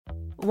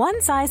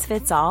One size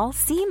fits all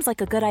seems like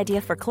a good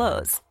idea for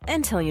clothes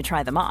until you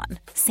try them on.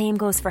 Same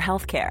goes for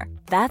healthcare.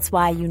 That's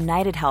why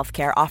United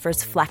Healthcare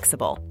offers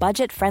flexible,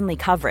 budget-friendly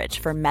coverage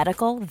for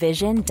medical,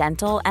 vision,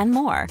 dental, and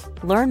more.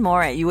 Learn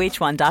more at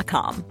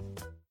uh1.com.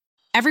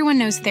 Everyone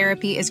knows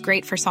therapy is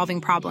great for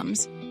solving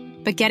problems,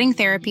 but getting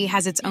therapy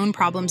has its own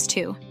problems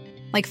too,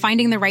 like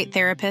finding the right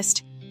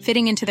therapist,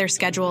 fitting into their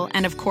schedule,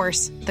 and of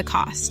course, the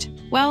cost.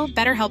 Well,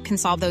 BetterHelp can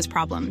solve those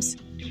problems.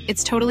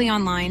 It's totally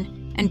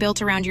online and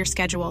built around your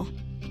schedule.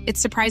 It's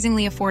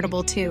surprisingly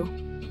affordable, too.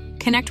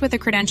 Connect with a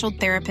credentialed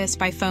therapist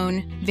by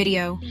phone,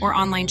 video, or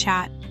online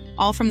chat,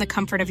 all from the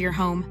comfort of your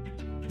home.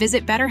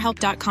 Visit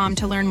BetterHelp.com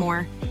to learn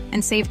more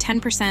and save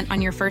 10%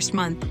 on your first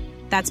month.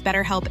 That's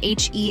BetterHelp,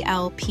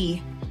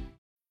 H-E-L-P.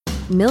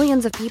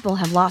 Millions of people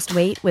have lost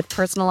weight with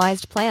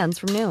personalized plans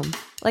from Noom.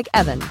 Like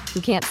Evan, who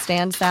can't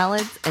stand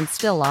salads and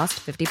still lost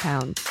 50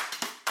 pounds.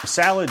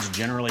 Salads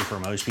generally for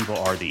most people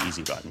are the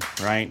easy button,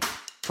 right?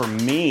 For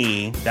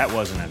me, that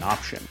wasn't an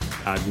option.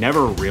 I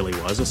never really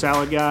was a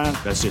salad guy.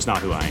 That's just not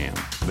who I am.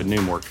 But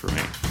Noom worked for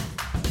me.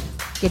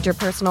 Get your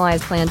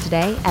personalized plan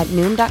today at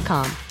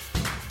Noom.com.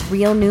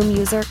 Real Noom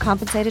user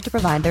compensated to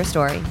provide their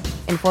story.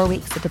 In 4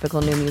 weeks, the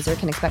typical Noom user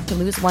can expect to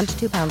lose 1 to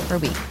 2 pounds per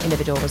week.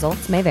 Individual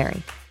results may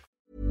vary.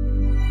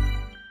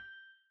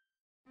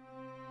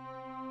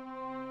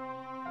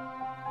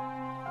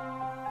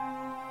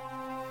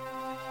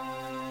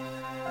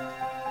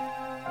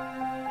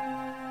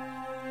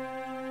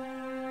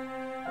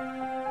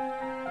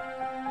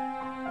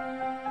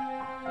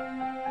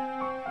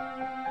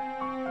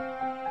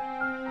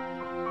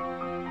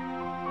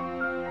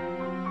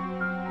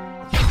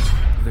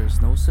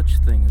 There's no such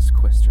thing as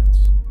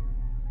questions,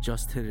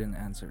 just hidden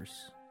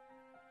answers.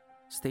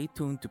 Stay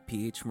tuned to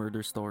PH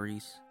Murder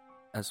Stories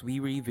as we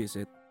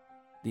revisit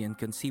the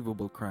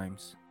inconceivable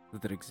crimes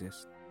that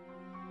exist.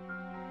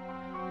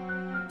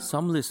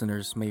 Some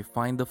listeners may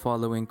find the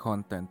following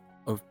content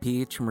of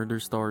PH Murder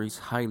Stories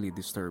highly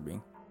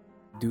disturbing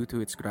due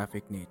to its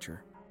graphic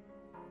nature.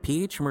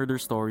 PH Murder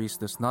Stories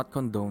does not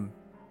condone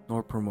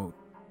nor promote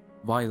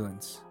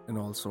violence in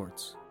all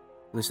sorts.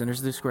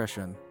 Listeners'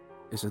 discretion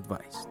is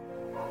advised.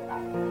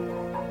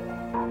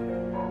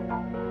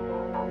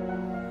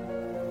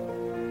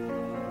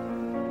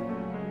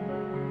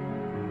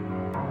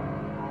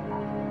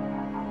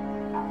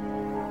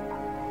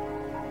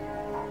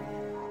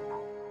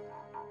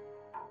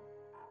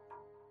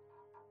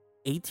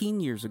 18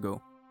 years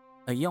ago,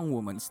 a young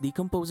woman's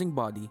decomposing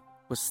body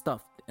was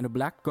stuffed in a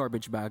black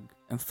garbage bag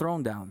and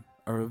thrown down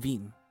a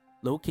ravine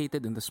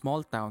located in the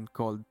small town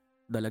called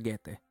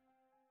Dalaguete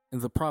in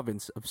the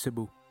province of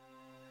Cebu.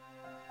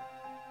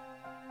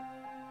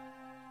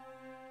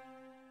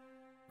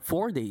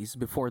 4 days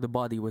before the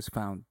body was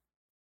found,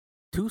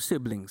 two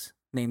siblings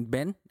named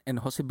Ben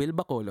and Josebel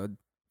Bacolod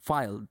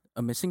filed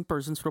a missing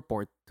persons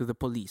report to the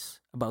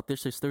police about their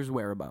sister's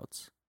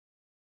whereabouts.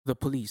 The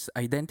police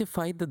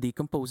identified the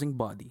decomposing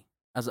body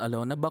as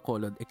Alona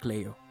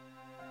Bacolod-Ecleo.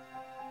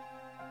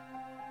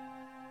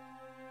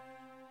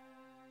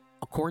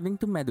 According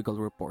to medical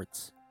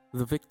reports,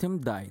 the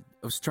victim died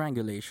of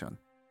strangulation.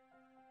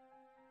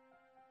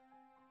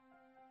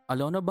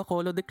 Alona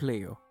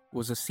Bacolod-Ecleo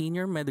was a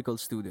senior medical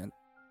student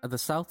at the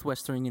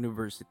Southwestern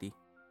University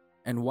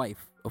and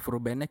wife of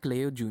Ruben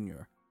Ecleo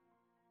Jr.,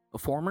 a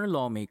former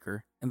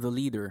lawmaker and the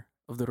leader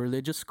of the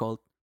religious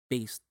cult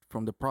based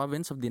from the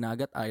province of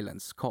Dinagat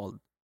Islands called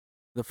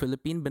the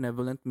Philippine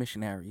Benevolent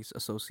Missionaries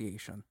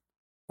Association,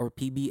 or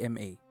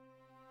PBMA.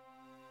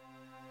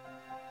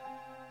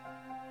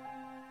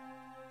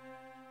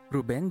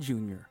 Ruben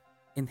Jr.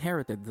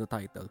 inherited the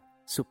title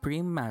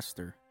Supreme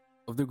Master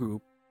of the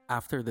group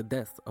after the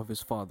death of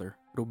his father,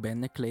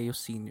 Ruben Ecleo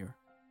Sr.,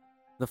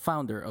 the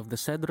founder of the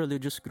said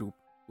religious group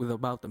with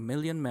about 1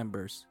 million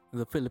members in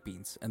the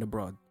Philippines and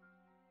abroad.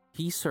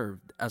 He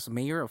served as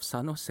mayor of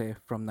San Jose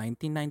from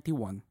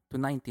 1991 to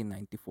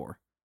 1994,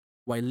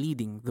 while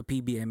leading the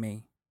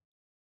PBMA.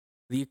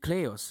 The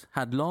Ecleos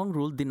had long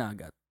ruled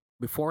Dinagat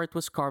before it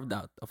was carved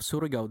out of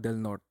Surigao del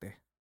Norte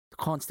to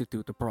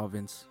constitute a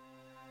province.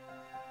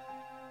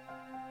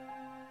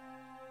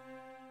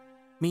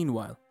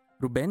 Meanwhile,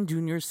 Ruben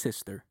Jr.'s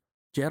sister,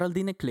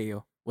 Geraldine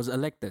Ecleo, was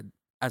elected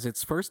as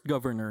its first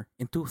governor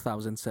in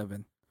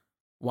 2007,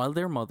 while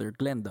their mother,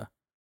 Glenda,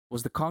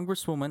 was the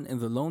congresswoman in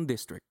the Lone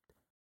District.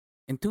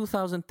 In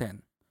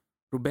 2010,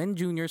 Ruben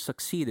Jr.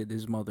 succeeded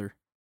his mother,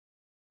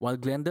 while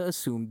Glenda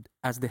assumed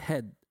as the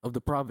head of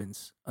the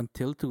province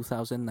until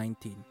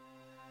 2019.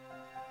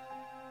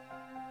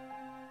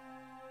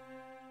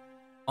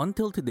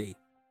 Until today,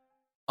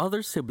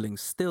 other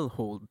siblings still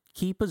hold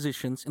key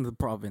positions in the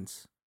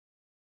province.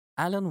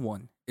 Alan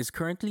I is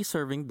currently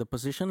serving the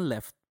position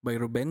left by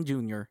Ruben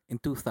Jr. in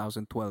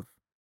 2012.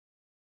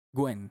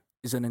 Gwen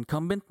is an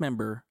incumbent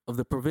member of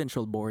the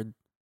provincial board,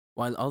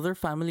 while other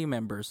family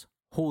members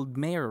hold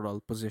mayoral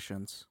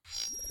positions.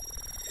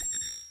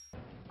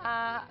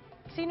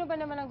 Sino ba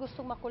naman ang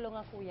gustong makulong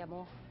ang kuya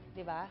mo,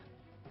 di ba?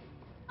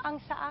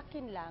 Ang sa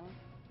akin lang,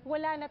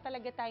 wala na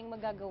talaga tayong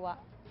magagawa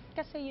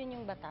kasi yun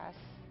yung batas.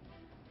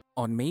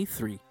 On May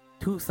 3,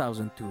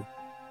 2002,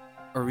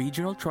 A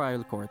regional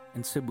trial court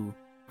in Cebu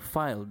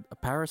filed a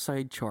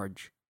parricide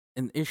charge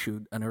and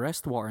issued an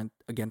arrest warrant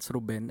against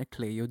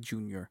Bacolod-Ecleo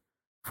Jr.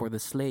 for the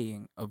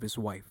slaying of his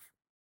wife,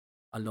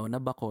 Alona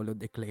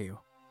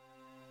Bacolod-Ecleo.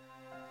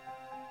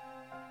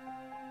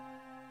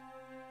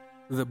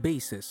 The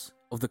basis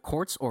of the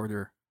court's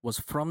order was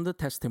from the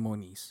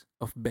testimonies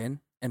of Ben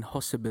and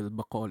Josebel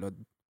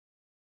Bacolod,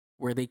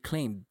 where they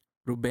claimed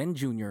Ruben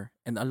Jr.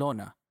 and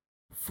Alona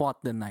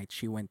fought the night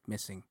she went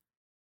missing,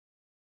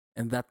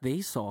 and that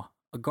they saw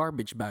a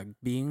garbage bag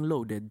being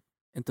loaded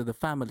into the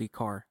family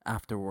car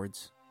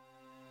afterwards.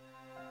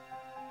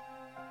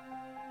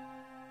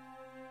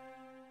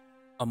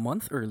 A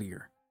month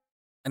earlier,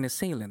 an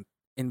assailant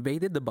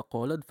invaded the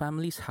Bacolod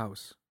family's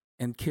house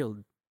and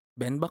killed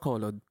Ben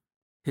Bacolod,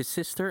 his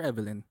sister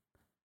Evelyn,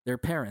 their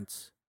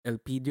parents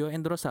Elpidio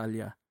and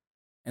Rosalia,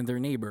 and their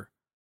neighbor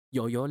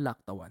Yoyo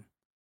Lactawan.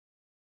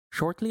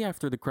 Shortly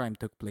after the crime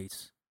took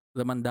place,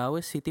 the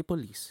Mandaue City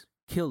Police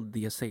killed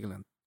the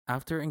assailant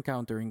after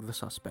encountering the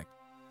suspect.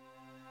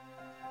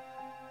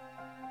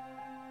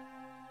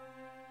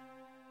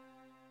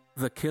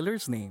 The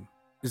killer's name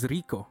is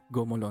Rico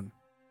Gomolon.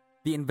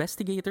 The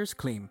investigators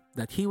claim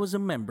that he was a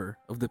member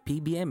of the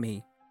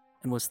PBMA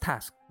and was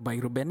tasked by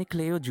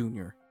Bacolod-Ecleo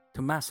Jr.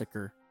 to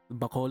massacre the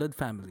Bacolod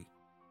family.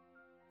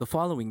 The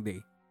following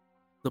day,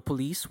 the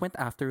police went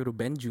after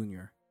Ruben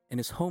Jr. in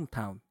his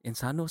hometown in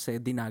San Jose,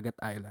 Dinagat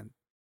Island.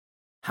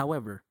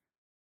 However,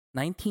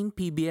 19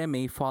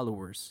 PBMA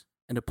followers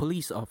and a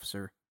police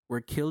officer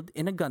were killed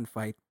in a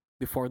gunfight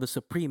before the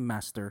Supreme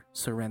Master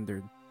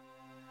surrendered.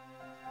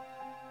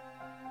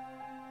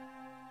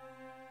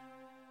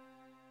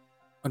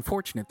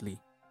 Unfortunately,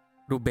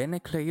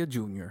 Bacolod-Ecleo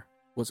Jr.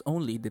 was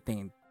only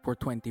detained for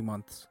 20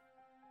 months.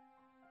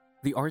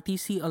 The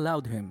RTC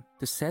allowed him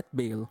to set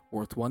bail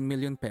worth 1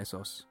 million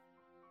pesos.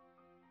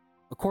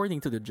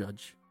 According to the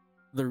judge,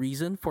 the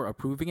reason for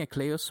approving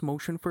Ecleo's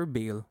motion for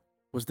bail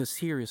was the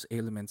serious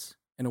ailments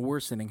and a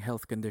worsening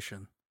health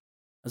condition,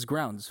 as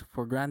grounds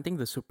for granting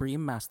the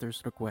Supreme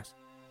Master's request.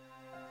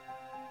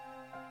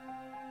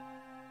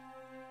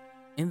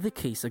 In the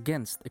case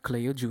against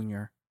Ecleo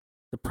Jr.,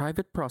 the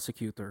private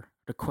prosecutor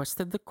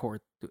requested the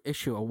court to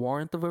issue a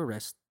warrant of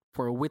arrest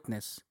for a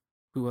witness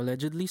who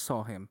allegedly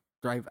saw him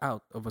drive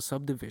out of a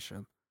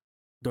subdivision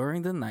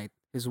during the night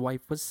his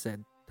wife was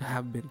said to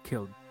have been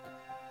killed.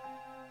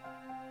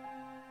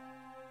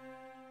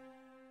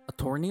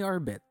 Attorney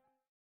Arbet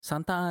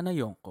Santa Ana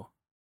Yonko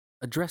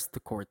addressed the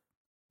court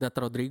that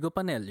Rodrigo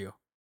Panelio,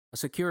 a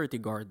security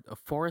guard of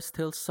Forest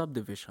Hills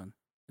subdivision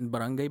in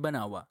Barangay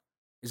Banawa,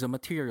 is a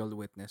material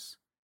witness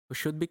who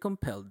should be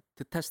compelled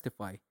to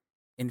testify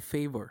in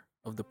favor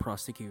of the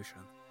prosecution.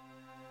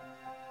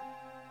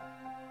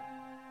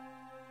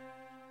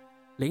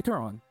 Later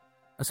on,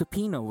 a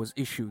subpoena was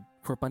issued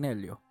for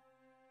Panelio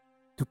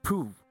to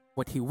prove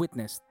what he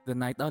witnessed the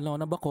night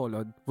Alona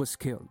Bacolod was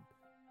killed.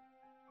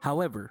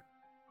 However,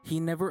 he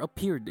never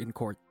appeared in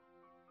court.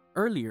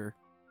 Earlier,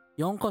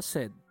 Yonko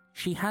said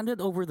she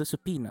handed over the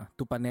subpoena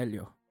to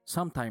Panelio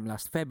sometime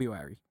last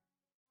February,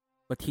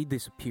 but he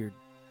disappeared.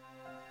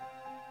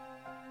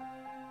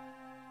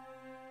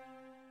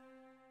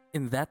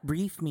 In that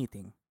brief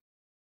meeting,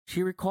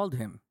 she recalled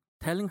him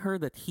telling her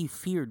that he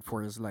feared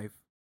for his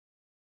life,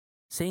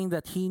 saying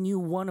that he knew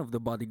one of the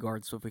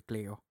bodyguards of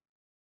Ecleo.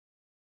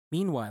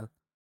 Meanwhile,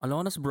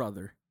 Alona's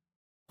brother,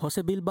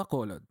 Josebel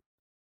Bacolod,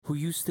 who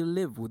used to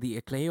live with the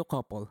Ecleo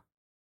couple,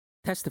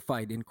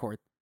 testified in court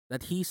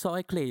that he saw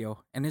Ecleo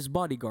and his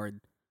bodyguard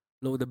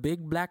load a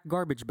big black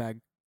garbage bag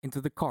into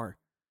the car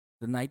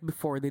the night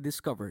before they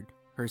discovered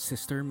her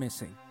sister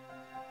missing.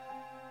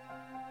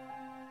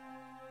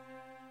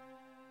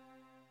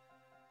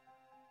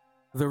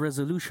 The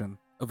resolution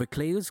of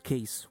Ecleo's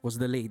case was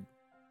delayed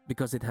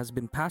because it has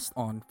been passed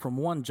on from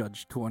one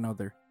judge to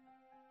another.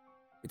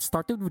 It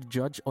started with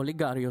Judge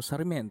Olegario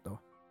Sarmiento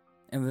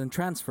and then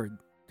transferred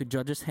to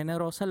Judges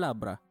Generosa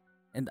Labra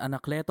and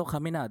Anacleto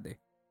Caminade,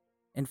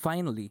 and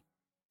finally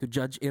to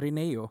Judge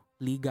Ireneo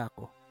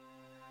Ligaco.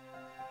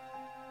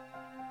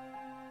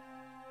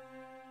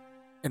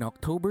 In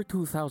October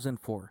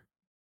 2004,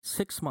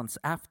 6 months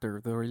after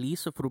the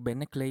release of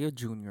Bacolod-Ecleo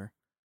Jr.,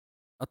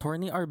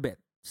 Attorney Arbet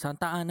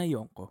Santa Ana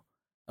Yonko,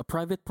 a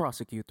private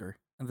prosecutor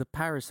in the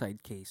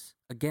parricide case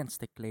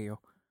against Ecleo,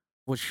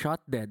 was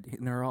shot dead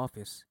in her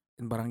office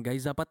in Barangay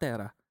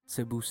Zapatera,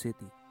 Cebu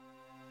City.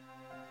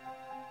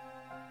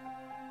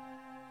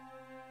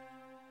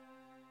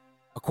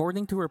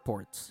 According to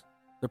reports,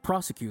 the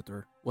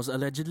prosecutor was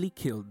allegedly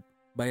killed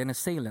by an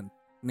assailant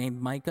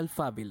named Michael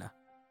Favila,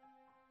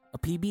 a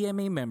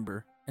PBMA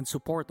member and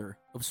supporter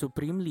of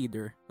Supreme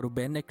Leader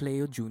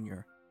Bacolod-Ecleo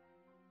Jr.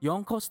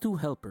 Yonko's two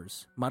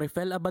helpers,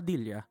 Marifel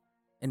Abadilla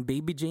and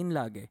Baby Jane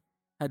Lage,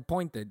 had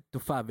pointed to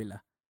Favila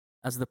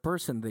as the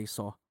person they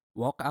saw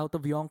walk out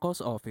of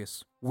Yonko's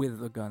office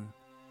with a gun.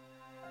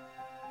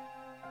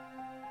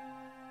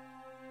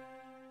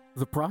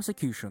 The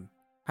prosecution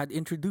had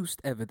introduced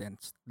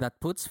evidence that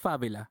puts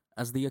Favila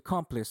as the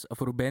accomplice of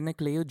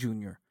Bacolod-Ecleo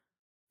Jr.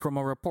 from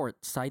a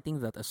report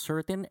citing that a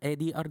certain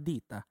Eddie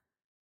Ardita,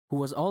 who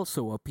was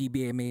also a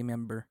PBMA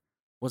member,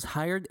 was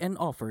hired and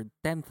offered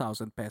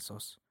 10,000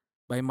 pesos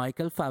by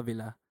Michael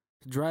Favila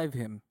to drive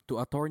him to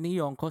Attorney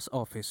Yonko's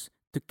office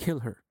to kill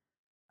her,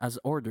 as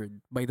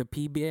ordered by the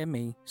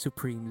PBMA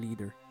Supreme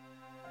Leader.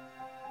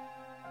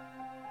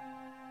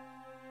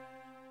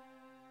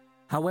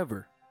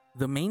 However,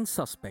 the main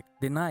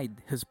suspect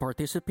denied his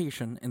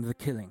participation in the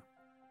killing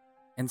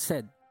and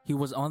said he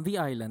was on the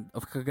island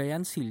of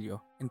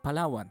Cagayancillo in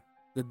Palawan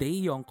the day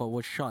Yonko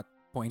was shot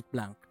point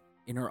blank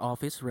in her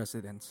office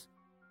residence.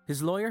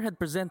 His lawyer had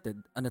presented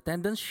an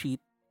attendance sheet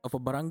of a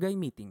barangay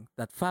meeting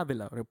that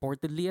Favila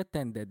reportedly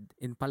attended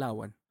in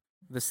Palawan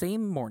the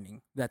same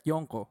morning that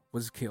Yonko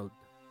was killed.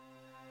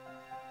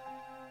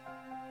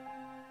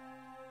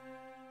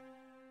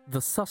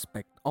 The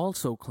suspect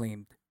also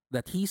claimed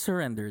that he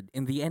surrendered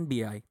in the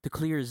NBI to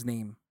clear his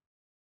name,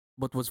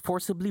 but was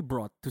forcibly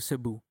brought to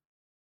Cebu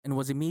and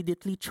was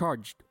immediately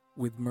charged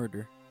with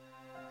murder.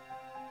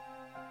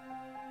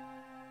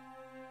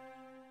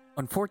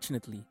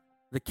 Unfortunately,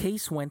 the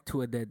case went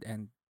to a dead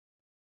end.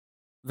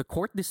 The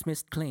court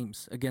dismissed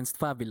claims against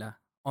Favila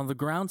on the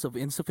grounds of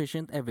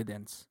insufficient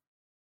evidence.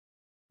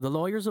 The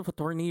lawyers of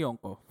Attorney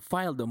Yonko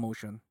filed a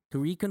motion to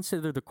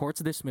reconsider the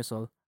court's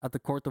dismissal at the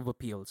Court of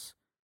Appeals,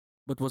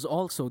 but was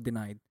also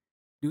denied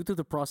due to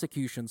the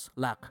prosecution's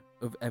lack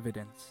of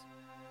evidence.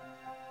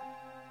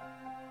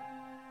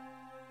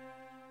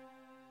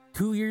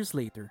 2 years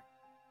later,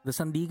 the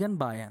Sandigan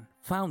Bayan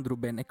found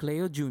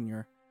Bacolod-Ecleo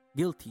Jr.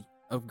 guilty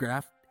of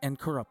graft and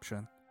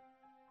corruption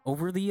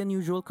over the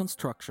unusual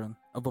construction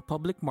of a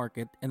public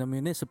market in a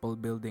municipal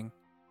building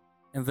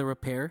and the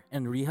repair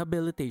and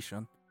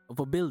rehabilitation of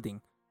a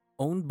building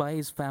owned by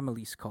his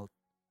family's cult.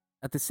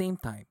 At the same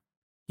time,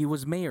 he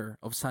was mayor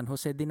of San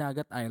Jose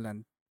Dinagat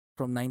Island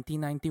from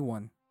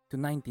 1991 to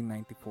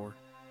 1994.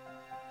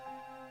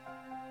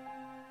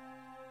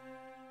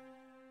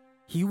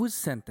 He was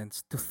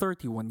sentenced to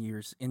 31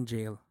 years in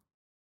jail.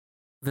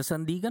 The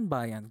Sandigan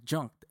Bayan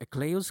junked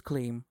Ecleo's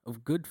claim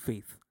of good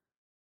faith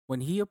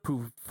when he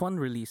approved fund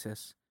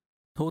releases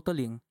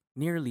totaling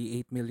nearly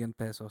 8 million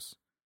pesos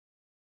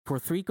for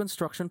 3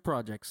 construction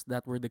projects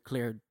that were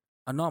declared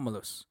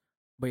anomalous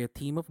by a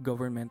team of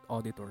government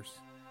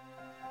auditors.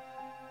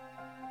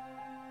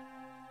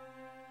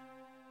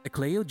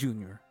 Ecleo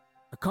Jr.,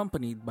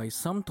 accompanied by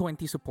some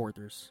 20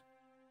 supporters,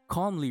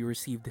 calmly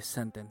received his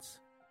sentence.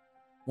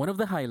 One of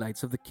the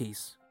highlights of the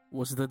case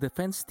was the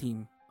defense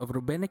team of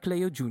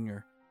Ecleo Jr.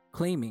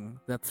 claiming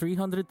that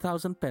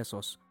 300,000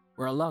 pesos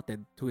were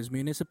allotted to his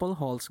municipal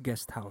hall's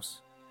guest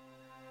house.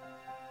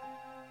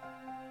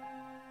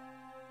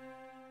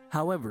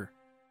 However,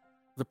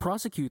 the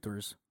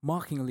prosecutors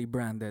mockingly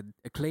branded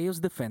Ecleo's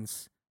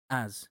defense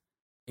as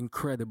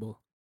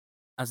incredible,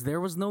 as there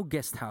was no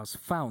guest house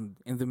found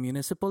in the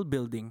municipal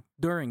building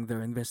during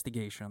their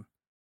investigation,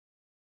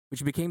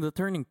 which became the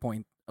turning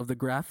point of the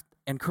graft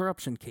and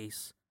corruption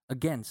case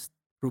against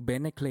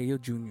Ecleo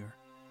Jr.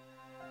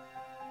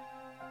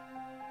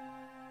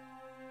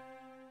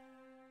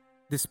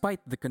 Despite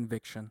the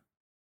conviction,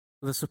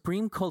 the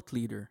supreme cult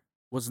leader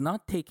was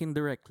not taken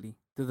directly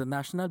to the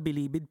National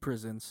Bilibid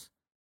prisons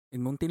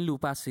in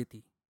Muntinlupa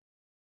City.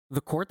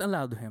 The court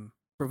allowed him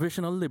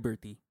provisional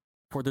liberty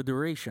for the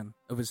duration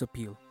of his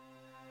appeal.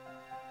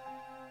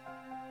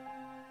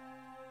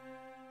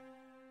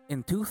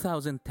 In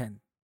 2010,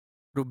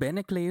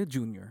 Ecleo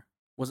Jr.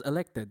 was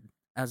elected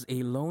as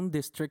a lone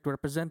district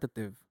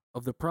representative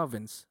of the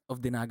province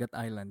of Dinagat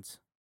Islands.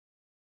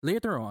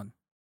 Later on,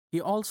 he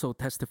also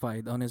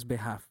testified on his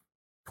behalf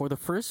for the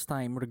first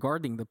time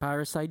regarding the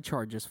parricide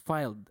charges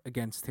filed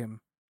against him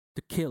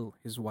to kill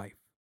his wife.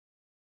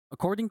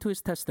 According to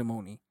his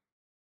testimony,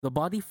 the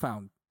body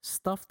found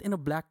stuffed in a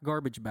black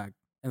garbage bag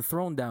and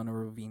thrown down a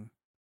ravine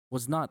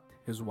was not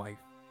his wife.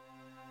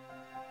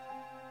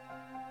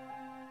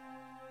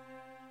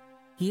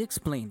 He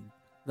explained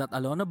that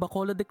Alona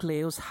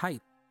Bacolod-Ecleo's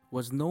height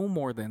was no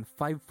more than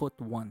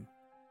 5'1",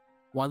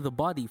 while the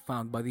body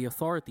found by the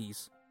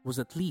authorities was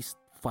at least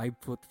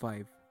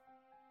 5'5".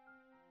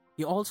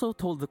 He also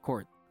told the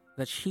court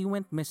that she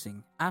went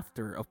missing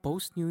after a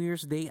post-New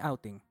Year's Day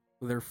outing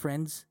with her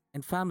friends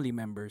and family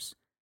members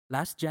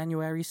last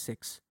January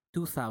 6,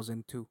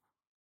 2002.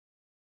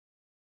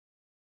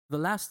 The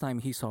last time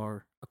he saw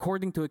her,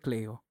 according to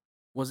Ecleo,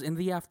 was in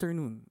the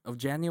afternoon of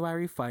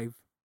January 5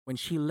 when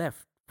she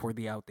left for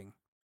the outing.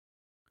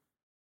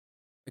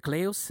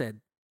 Ecleo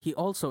said he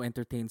also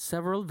entertained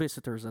several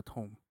visitors at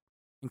home,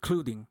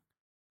 including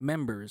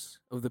members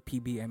of the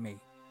PBMA.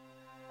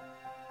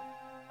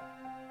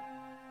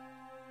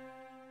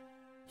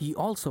 He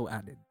also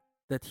added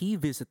that he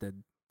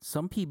visited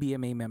some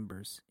PBMA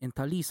members in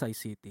Talisay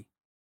City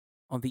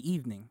on the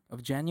evening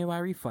of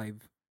January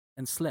 5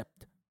 and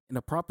slept in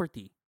a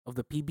property of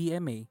the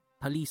PBMA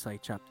Talisay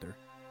chapter.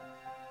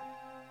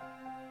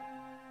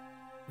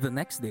 The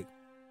next day,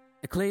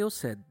 Ecleo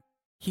said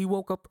he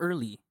woke up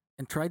early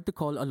and tried to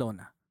call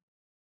Alona,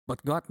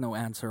 but got no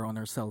answer on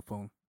her cell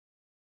phone.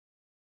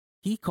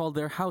 He called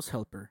their house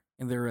helper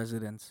in their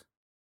residence,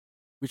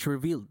 which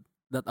revealed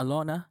that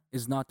Alona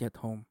is not yet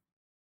home.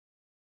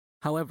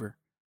 However,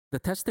 The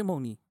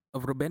testimony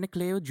of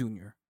Bacolod-Ecleo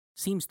Jr.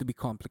 seems to be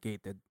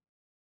complicated,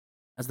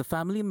 as the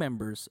family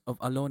members of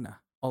Alona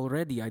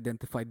already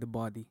identified the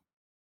body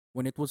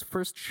when it was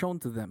first shown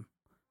to them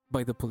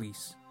by the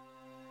police.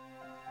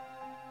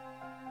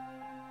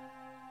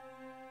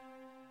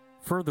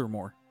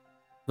 Furthermore,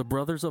 the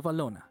brothers of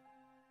Alona,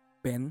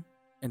 Ben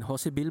and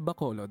Josebil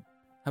Bacolod,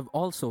 have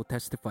also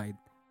testified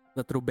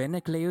that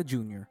Bacolod-Ecleo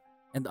Jr.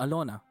 and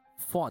Alona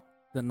fought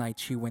the night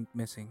she went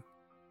missing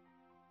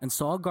and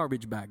saw a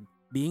garbage bag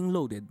being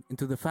loaded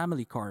into the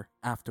family car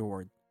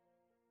afterward.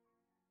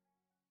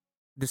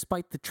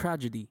 Despite the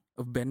tragedy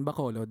of Ben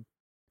Bacolod,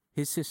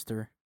 his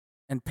sister,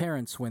 and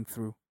parents went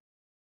through,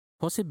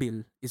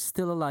 Josebil is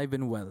still alive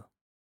and well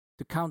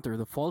to counter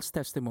the false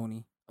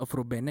testimony of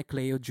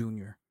Bacolod-Ecleo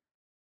Jr.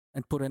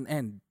 and put an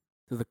end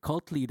to the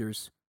cult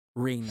leader's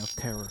reign of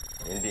terror.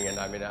 Hindi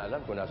nga namin na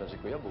alam kung nasan si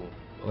Kuya Bong.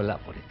 Wala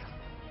po rito.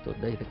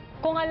 Today.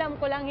 Kung alam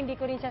ko lang, hindi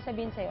ko rin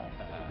sasabihin sa'yo.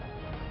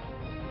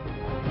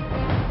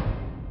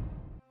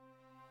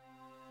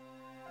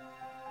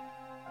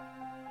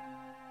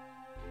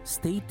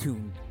 Stay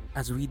tuned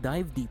as we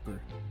dive deeper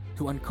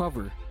to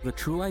uncover the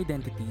true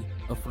identity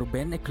of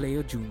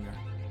Bacolod-Ecleo Jr.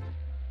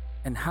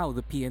 and how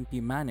the PNP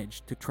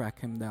managed to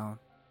track him down.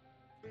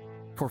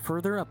 For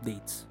further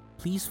updates,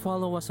 please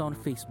follow us on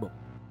Facebook,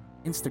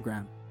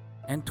 Instagram,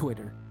 and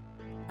Twitter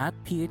at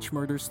PH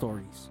Murder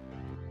Stories,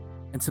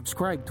 and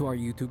subscribe to our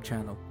YouTube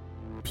channel,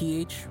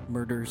 PH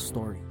Murder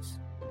Stories.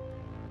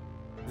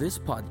 This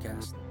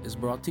podcast is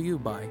brought to you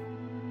by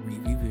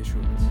Review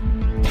Visuals.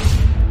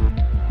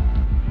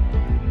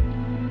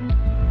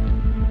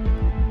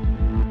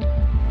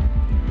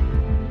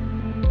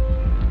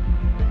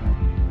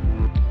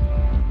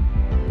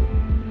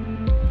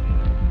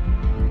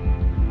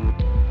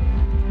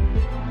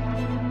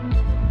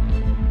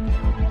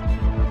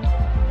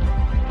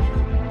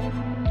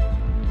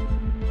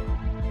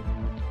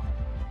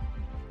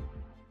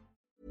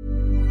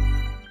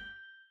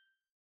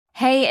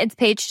 Hey, it's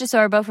Paige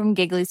DeSorbo from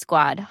Giggly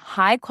Squad.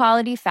 High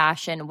quality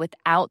fashion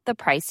without the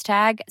price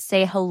tag.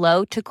 Say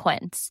hello to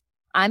Quince.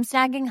 I'm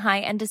snagging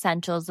high-end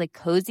essentials like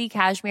cozy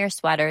cashmere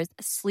sweaters,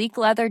 sleek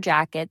leather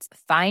jackets,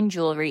 fine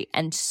jewelry,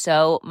 and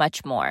so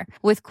much more.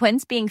 With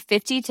Quince being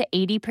 50 to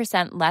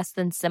 80% less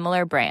than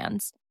similar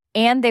brands.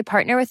 And they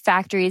partner with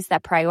factories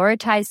that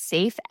prioritize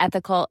safe,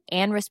 ethical,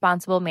 and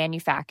responsible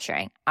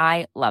manufacturing.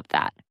 I love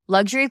that.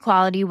 Luxury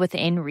quality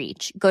within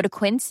reach. Go to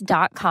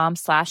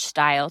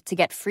quince.com/style to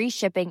get free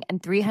shipping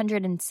and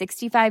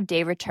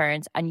 365-day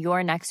returns on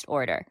your next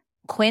order.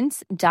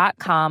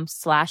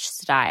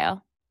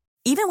 Quince.com/style.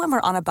 Even when we're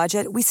on a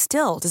budget, we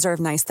still deserve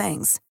nice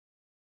things.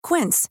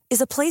 Quince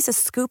is a place to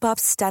scoop up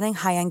stunning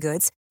high-end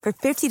goods for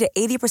 50 to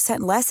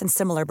 80% less than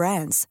similar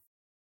brands.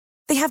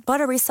 They have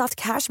buttery soft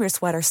cashmere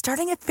sweaters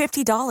starting at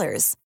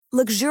 $50,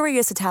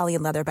 luxurious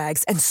Italian leather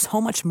bags, and so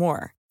much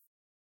more.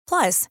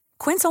 Plus,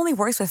 Quince only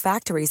works with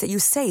factories that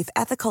use safe,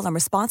 ethical, and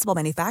responsible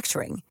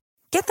manufacturing.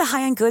 Get the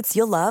high-end goods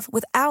you'll love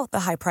without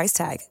the high price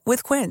tag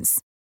with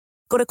Quince.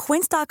 Go to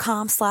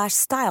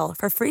quince.com/style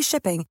for free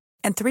shipping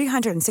and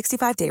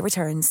 365-day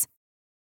returns.